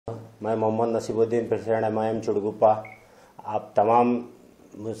मैं Mohammad नसीबुद्दीन, president MIM चिटगुप्पा, आप तमाम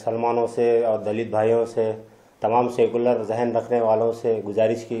मुसलमानों से और दलित भाइयों से, तमाम सेकुलर जहन रखने वालों से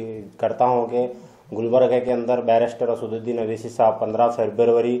गुजारिश की करता हूं कि गुलबर्गा के अंदर बैरिस्टर असदुद्दीन अवैसी साहब 15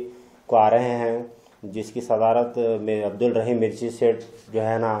 फरवरी को आ रहे हैं, जिसकी सदारत में अब्दुल रहीम मिर्ची सेठ जो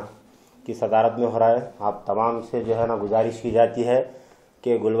है ना की सदारत में हो रहा है। आप तमाम से जो है ना गुजारिश की जाती है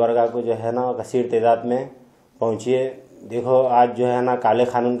कि गुलबर्गा को जो है ना कसीर तादाद में पहुंचिए। देखो आज जो है ना काले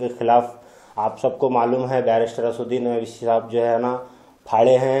कानून के खिलाफ आप सबको मालूम है बैरिस्टर असदुद्दीन अवैसी साहब जो है ना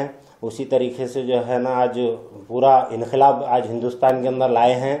फाड़े हैं, उसी तरीके से जो है ना आज पूरा इनकलाब आज हिंदुस्तान के अंदर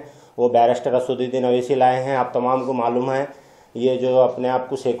लाए हैं, वो बैरिस्टर असदुद्दीन अवैसी लाए हैं। आप तमाम को मालूम है ये जो अपने आप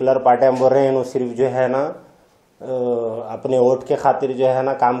को सेकुलर पार्टियां बोल रहे हैं वो सिर्फ जो है ना अपने वोट के खातिर जो है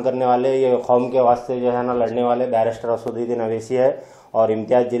ना काम करने वाले, ये कौम के वास्ते जो है ना लड़ने वाले बैरिस्टर असदुद्दीन अवैसी है। और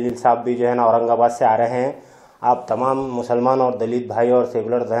इम्तियाज़ जलील साहब भी जो है ना औरंगाबाद से आ रहे हैं। आप तमाम मुसलमान और दलित भाई और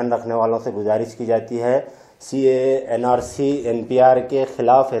सेकुलर जहन रखने वालों से गुजारिश की जाती है CAA NRC NPR के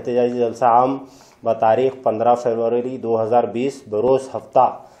खिलाफ एहतजाजी जलसा आम बतारीख 15 फरवरी 2020 बरोज़ हफ्ता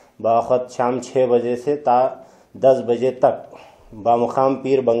बवक़्त शाम 6 बजे से ता 10 बजे तक बामुकाम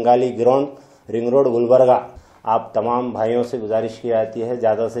पीर Bengali ground ring road Gulbarga. आप तमाम भाइयों से गुजारिश की जाती है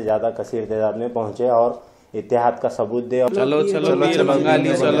ज़्यादा से ज़्यादा कसीर तादाद में पहुँचे और इत्तेहाद का सबूत दे। चलो चलो पीर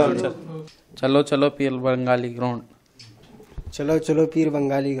बंगाली, चलो चलो पीर बंगाली ग्राउंड, चलो चलो पीर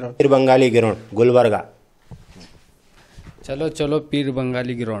बंगाली ग्राउंड, पीर बंगाली ग्राउंड गुलबर्गा। चलो चलो पीर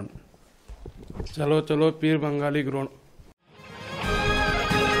बंगाली ग्राउंड, चलो चलो पीर बंगाली ग्राउंड।